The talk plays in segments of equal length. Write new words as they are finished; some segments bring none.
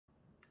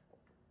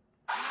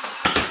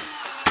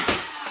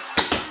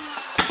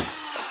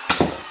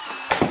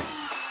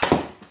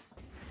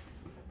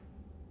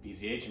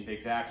BZH in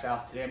Big Zach's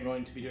house. Today I'm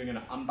going to be doing an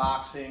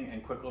unboxing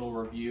and quick little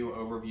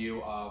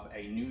overview of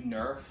a new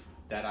Nerf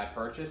that I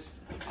purchased.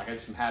 I got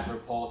some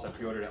Hasbro Pulse. I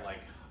pre-ordered it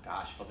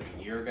it feels like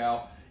a year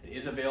ago. It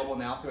is available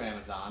now through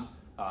Amazon.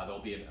 There'll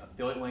be an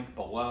affiliate link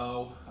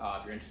below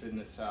if you're interested in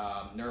this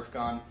Nerf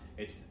gun.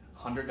 It's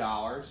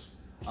 $100.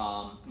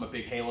 I'm a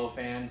big Halo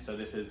fan, so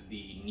this is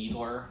the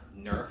Needler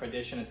Nerf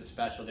edition. It's a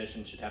special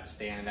edition, should have a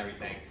stand and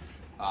everything.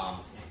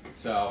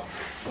 So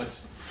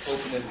let's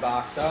open this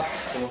box up.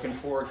 I'm looking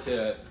forward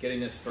to getting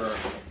this for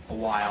a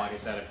while. Like I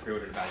said, I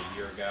pre-ordered about a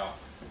year ago.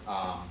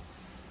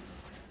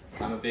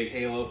 I'm a big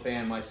Halo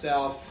fan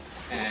myself,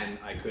 and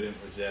I couldn't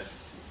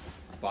resist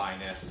buying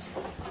this.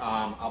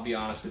 I'll be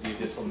honest with you,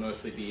 this will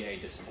mostly be a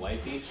display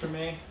piece for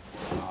me.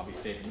 I'll be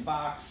saving the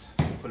box,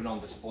 put it on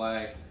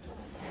display.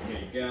 Here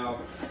you go.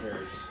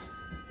 There's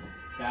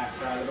the back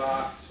side of the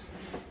box.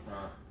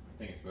 I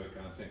think it's both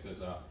kind of things.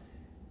 There's a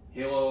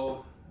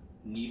Halo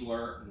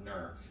Needler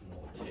Nerf.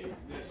 We'll take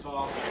this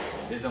off.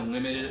 It is a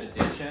limited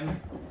edition,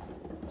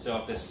 so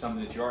if this is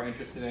something that you are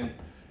interested in,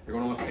 you're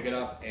going to want to pick it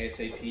up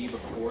ASAP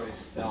before it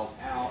sells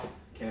out.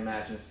 Can't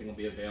imagine this thing will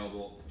be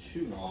available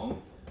too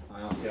long. I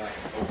don't see how I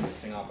can open this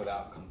thing up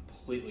without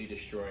completely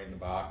destroying the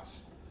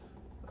box.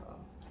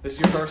 If this is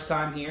your first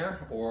time here,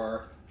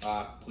 or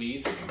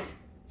please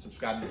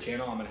subscribe to the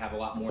channel. I'm going to have a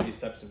lot more of these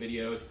types of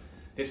videos.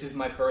 This is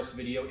my first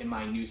video in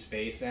my new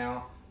space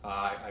now.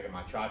 I got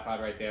my tripod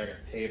right there, I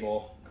got the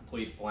table,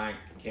 complete blank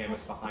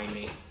canvas behind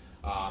me.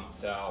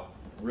 So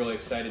really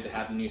excited to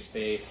have the new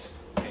space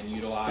and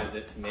utilize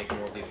it to make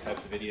more of these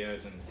types of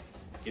videos and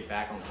get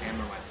back on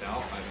camera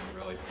myself. I haven't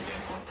really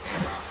been on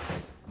camera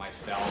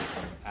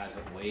myself as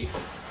of late.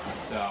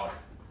 So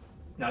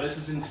now this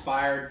is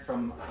inspired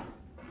from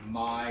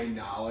my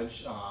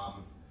knowledge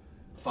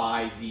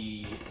by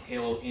the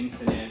Halo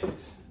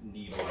Infinite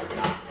Needler,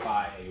 not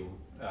by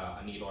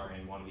a needler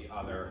in one of the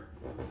other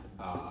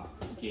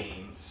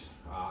games.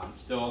 I'm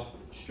still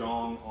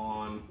strong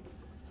on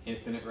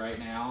Infinite right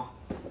now.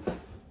 I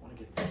want to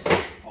get this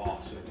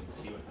off so we can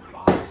see what the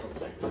box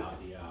looks like without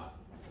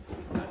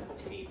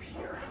the tape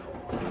here.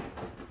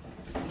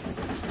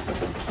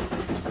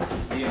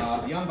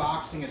 The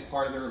unboxing is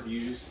part of the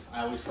reviews.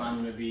 I always find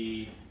them to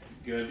be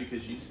good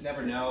because you just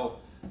never know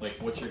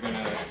what you're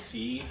gonna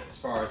see as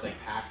far as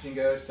packaging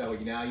goes. So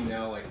now you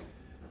know if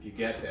you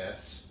get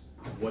this,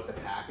 what the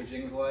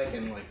packaging's like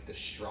and the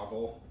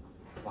struggle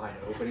behind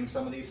opening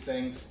some of these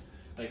things.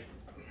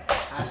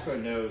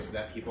 Hasbro knows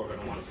that people are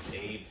gonna want to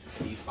save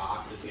these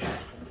boxes, yet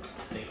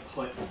they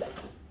put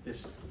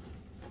this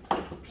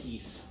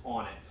piece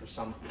on it for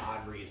some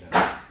odd reason,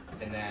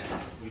 and then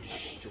we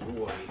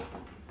destroy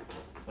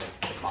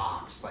the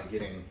box by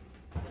getting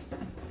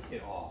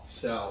it off.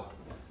 So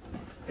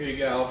here you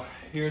go.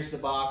 Here's the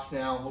box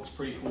now. Looks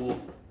pretty cool.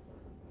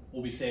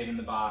 We'll be saving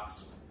the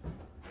box.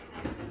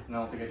 And I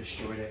don't think I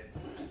destroyed it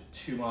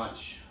too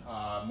much,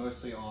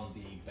 mostly on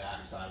the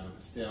back side,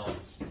 but still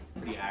it's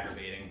pretty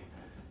aggravating.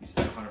 You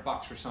spend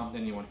 $100 for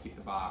something, you want to keep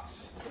the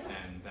box,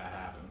 and that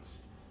happens.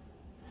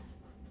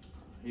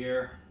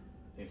 Here,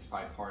 I think it's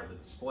probably part of the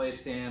display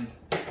stand.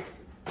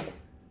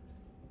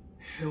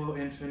 Halo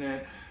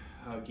Infinite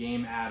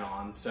game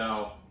add-on,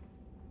 so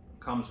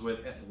comes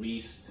with at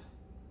least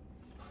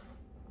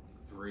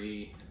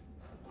 3,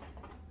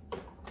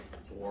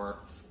 4,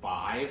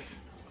 5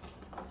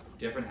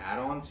 different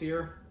add-ons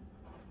here.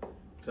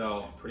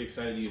 So pretty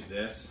excited to use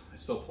this. I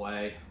still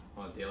play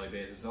on a daily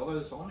basis, although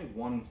there's only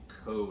one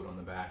code on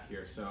the back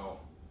here, so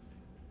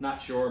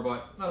not sure,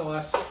 but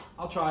nonetheless,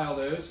 I'll try all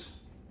those.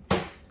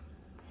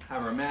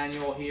 Have our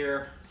manual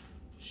here,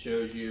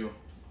 shows you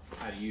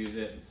how to use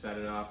it and set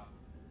it up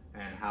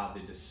and how the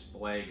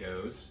display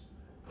goes.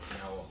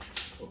 Now we'll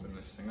open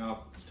this thing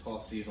up,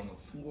 toss these on the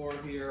floor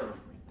here, or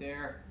right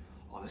there.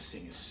 Oh, this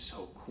thing is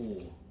so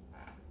cool.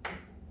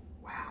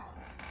 Wow.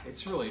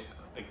 It's really,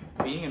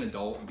 being an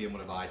adult and being able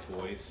to buy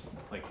toys,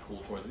 cool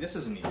toys. This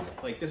isn't even,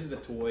 this is a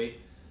toy,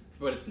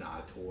 but it's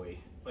not a toy.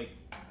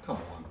 Come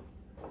on.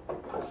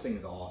 This thing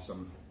is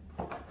awesome.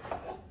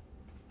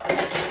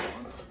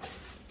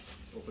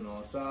 Open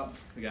all this up.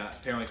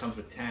 Apparently comes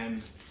with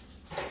 10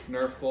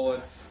 Nerf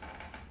bullets.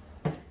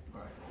 All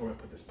right, we're gonna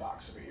put this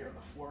box over here on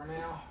the floor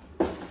now.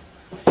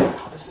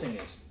 Wow, this thing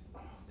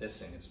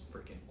is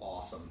freaking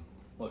awesome.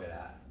 Look at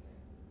that.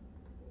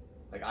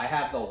 I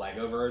have the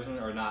Lego version,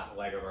 or not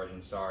Lego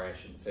version, sorry, I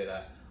shouldn't say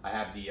that. I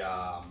have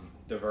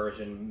the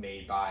version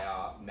made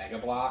by Mega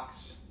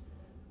Bloks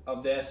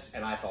of this,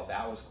 and I thought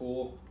that was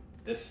cool.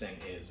 This thing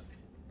is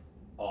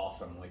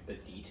awesome, the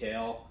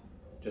detail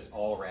just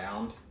all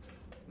around.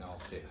 Now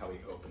let's see how we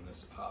open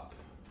this up.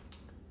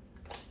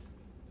 So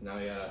now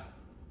you gotta, I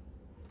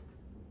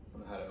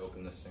don't know how to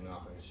open this thing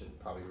up. I should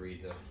probably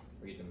read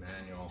the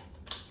manual.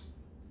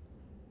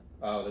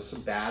 Oh, there's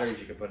some batteries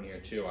you can put in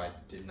here too. I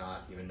did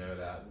not even know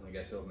that. I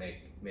guess it'll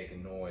make a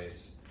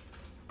noise.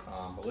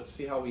 But let's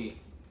see how we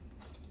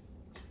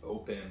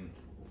open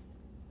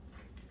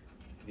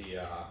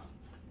the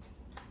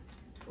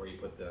where you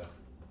put the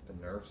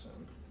Nerfs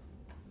in.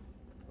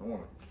 I don't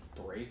want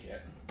to break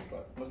it,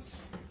 but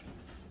let's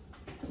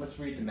let's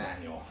read the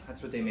manual.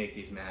 That's what they make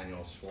these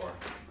manuals for.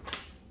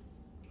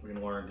 We're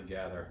gonna learn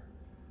together.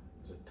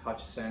 There's a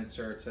touch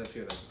sensor, it says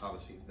here, that's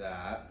obviously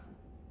that.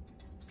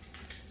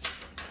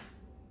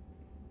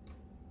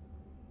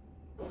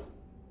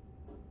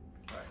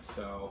 Alright,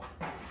 so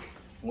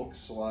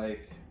looks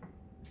like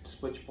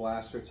switch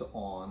blaster to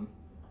on,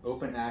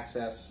 open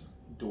access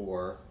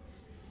door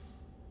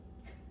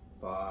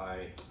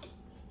by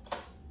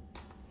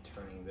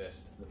turning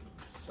this to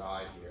the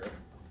side here.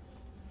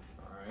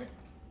 Alright.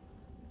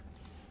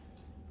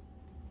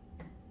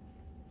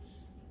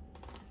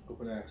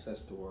 Open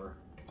access door,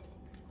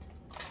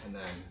 and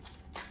then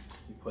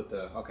you put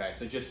the, okay,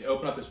 so just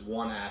open up this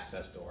one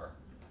access door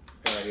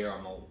right here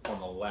on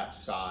the left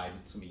side.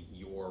 It's gonna be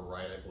your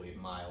right, I believe,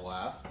 my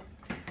left.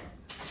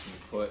 You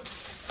put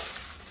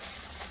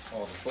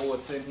all the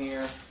bullets in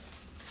here.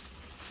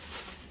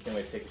 Can't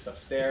wait to take this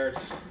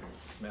upstairs,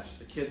 mess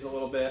with the kids a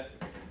little bit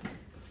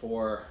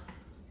before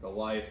the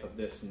life of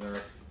this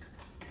Nerf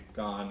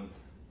gun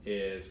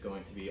is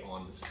going to be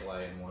on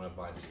display in one of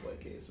my display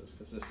cases,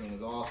 because this thing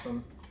is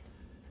awesome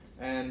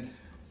and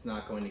it's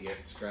not going to get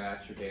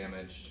scratched or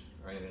damaged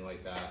or anything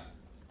like that,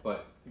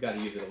 but you got to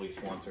use it at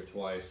least once or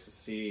twice to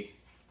see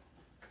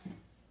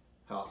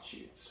how it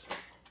shoots.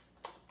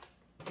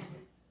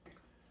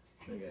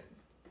 I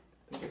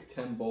get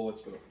 10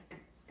 bullets, but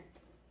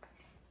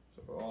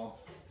so we're all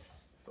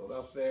filled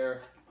up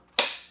there.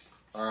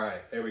 All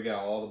right, there we go.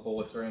 All the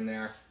bullets are in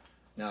there.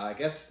 Now I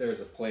guess there's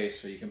a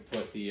place where you can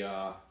put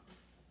the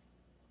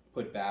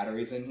put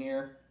batteries in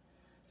here.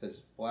 It says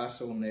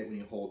blast eliminate when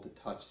you hold the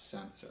touch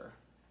sensor.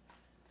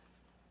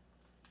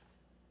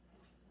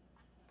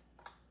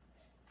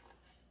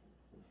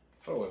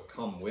 Oh, it would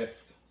come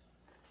with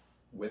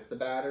the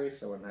battery,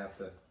 so I wouldn't have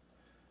to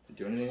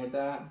do anything with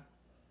that.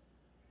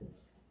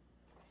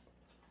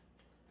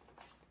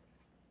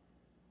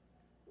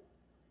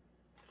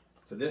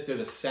 So there's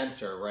a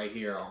sensor right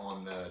here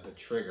on the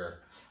trigger.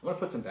 I'm gonna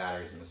put some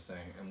batteries in this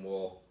thing and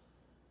we'll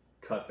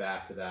cut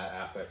back to that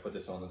after I put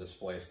this on the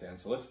display stand.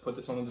 So let's put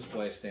this on the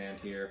display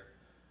stand here.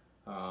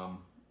 Let's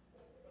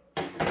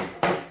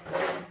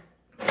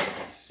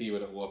see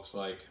what it looks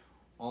like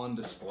on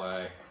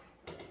display.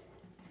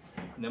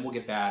 And then we'll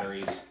get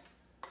batteries,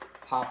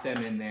 pop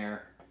them in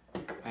there,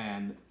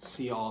 and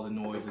see all the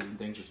noises and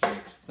things this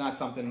makes. It's not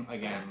something,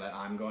 again, that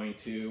I'm going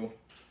to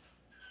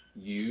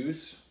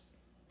use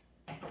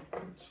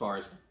as far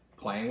as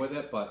playing with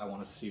it, but I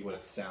want to see what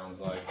it sounds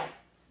like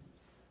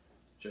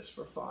just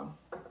for fun.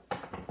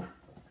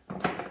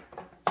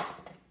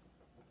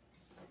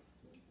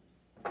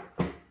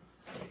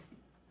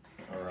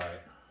 All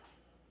right.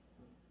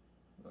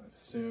 I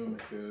assume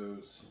it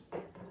goes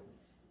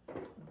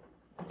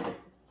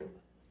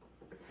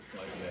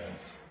like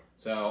this.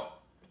 So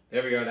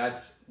there we go.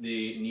 That's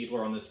the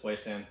Needler on the display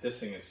stand. This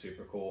thing is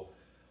super cool.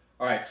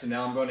 All right, so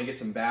now I'm going to get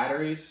some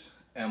batteries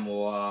and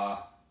we'll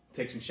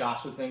take some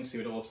shots with things, see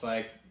what it looks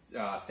like,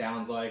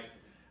 sounds like,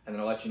 and then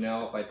I'll let you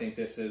know if I think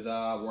this is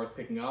worth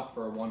picking up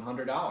for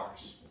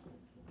 $100.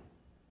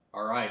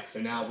 All right, so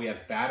now we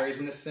have batteries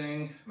in this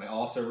thing. I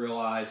also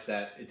realized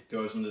that it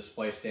goes on the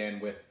display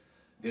stand with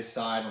this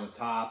side on the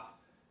top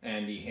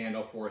and the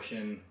handle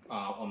portion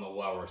on the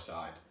lower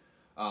side.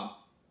 All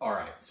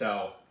right,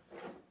 so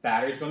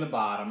batteries go on the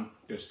bottom.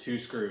 There's 2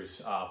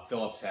 screws,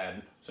 Phillips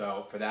head.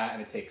 So for that,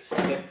 and it takes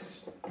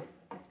 6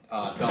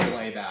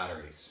 AA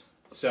batteries.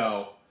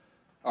 So,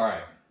 all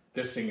right,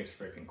 this thing is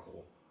freaking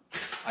cool.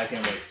 I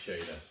can't wait to show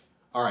you this.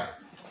 All right,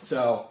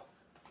 so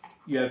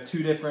you have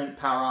 2 different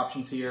power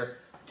options here,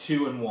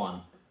 2 and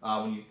 1.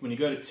 When you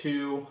go to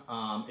 2,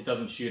 it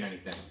doesn't shoot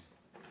anything.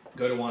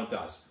 Go to 1, it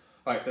does.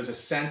 All right, there's a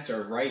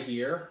sensor right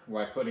here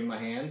where I'm putting my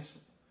hands.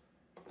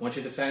 Once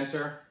you hit the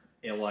sensor,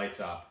 it lights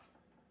up.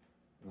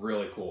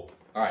 Really cool.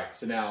 All right,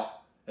 so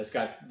now it's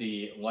got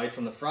the lights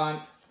on the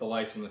front, the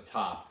lights on the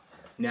top.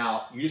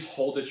 Now, you just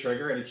hold the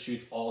trigger and it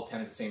shoots all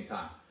 10 at the same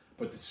time.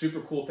 But the super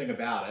cool thing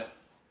about it,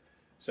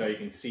 so you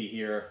can see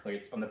here,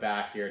 like on the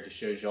back here, it just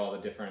shows you all the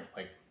different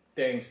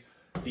things.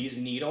 These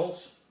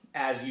needles,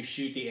 as you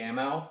shoot the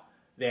ammo,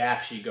 they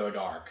actually go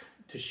dark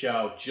to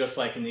show, just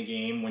like in the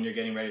game when you're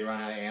getting ready to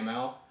run out of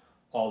ammo,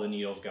 all the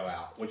needles go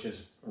out, which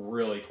is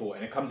really cool.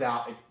 And it comes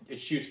out, it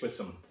shoots with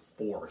some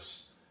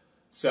force.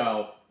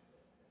 So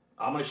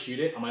I'm gonna shoot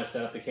it, I'm gonna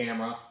set up the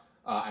camera,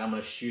 and I'm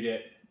gonna shoot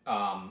it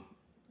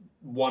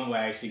one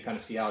way so you kind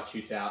of see how it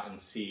shoots out and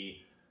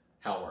see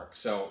how it works.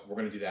 So we're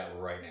gonna do that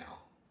right now.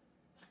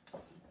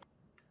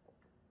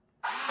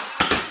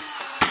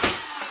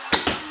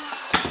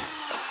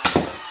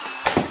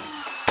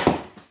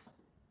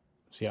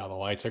 See how the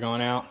lights are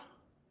going out?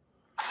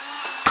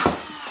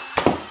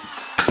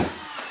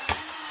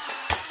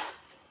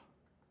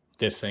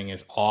 This thing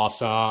is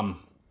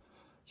awesome.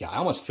 Yeah, I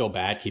almost feel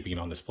bad keeping it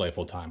on display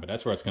full time, but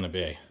that's where it's gonna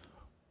be.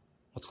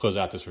 Let's close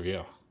out this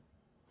review.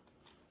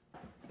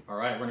 All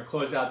right, we're gonna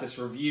close out this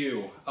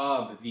review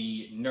of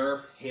the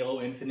Nerf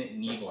Halo Infinite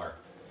Needler.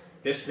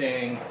 This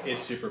thing is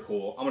super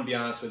cool. I'm gonna be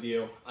honest with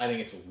you. I think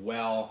it's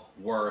well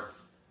worth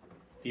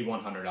the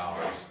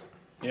 $100.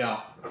 You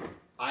know,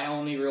 I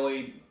only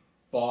really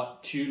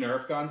bought 2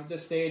 Nerf guns at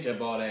this stage. I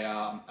bought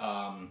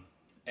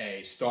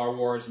a Star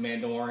Wars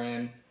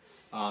Mandalorian,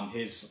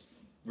 his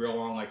real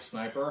long like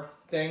sniper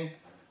thing,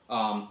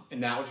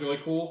 and that was really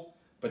cool.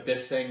 But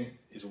this thing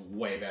is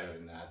way better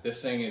than that.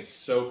 This thing is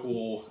so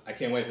cool. I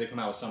can't wait till they come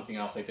out with something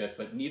else like this.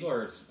 But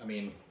Needler is, I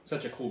mean,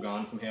 such a cool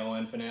gun from Halo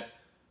Infinite.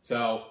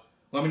 So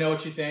let me know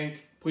what you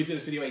think. Please give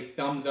this video a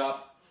thumbs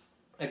up.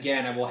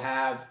 Again, I will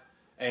have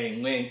a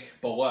link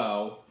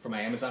below for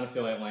my Amazon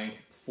affiliate link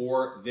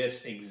for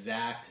this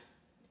exact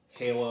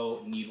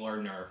Halo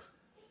Needler Nerf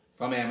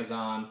from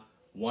Amazon,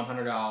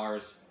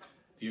 $100.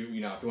 If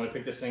you want to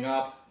pick this thing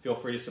up, feel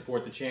free to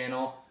support the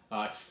channel.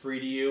 It's free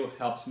to you,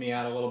 helps me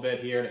out a little bit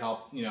here to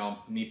help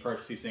me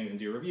purchase these things and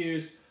do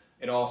reviews.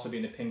 It'll also be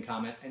in the pinned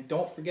comment. And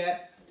don't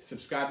forget to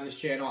subscribe to this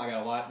channel. I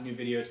got a lot of new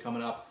videos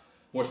coming up,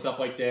 more stuff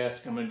like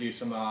this. I'm gonna do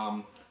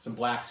some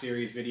Black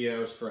Series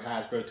videos for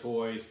Hasbro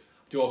toys,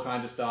 do all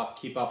kinds of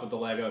stuff, keep up with the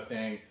Lego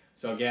thing.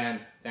 So again,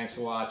 thanks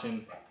for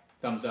watching,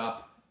 thumbs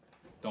up.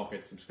 Don't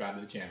forget to subscribe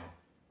to the channel.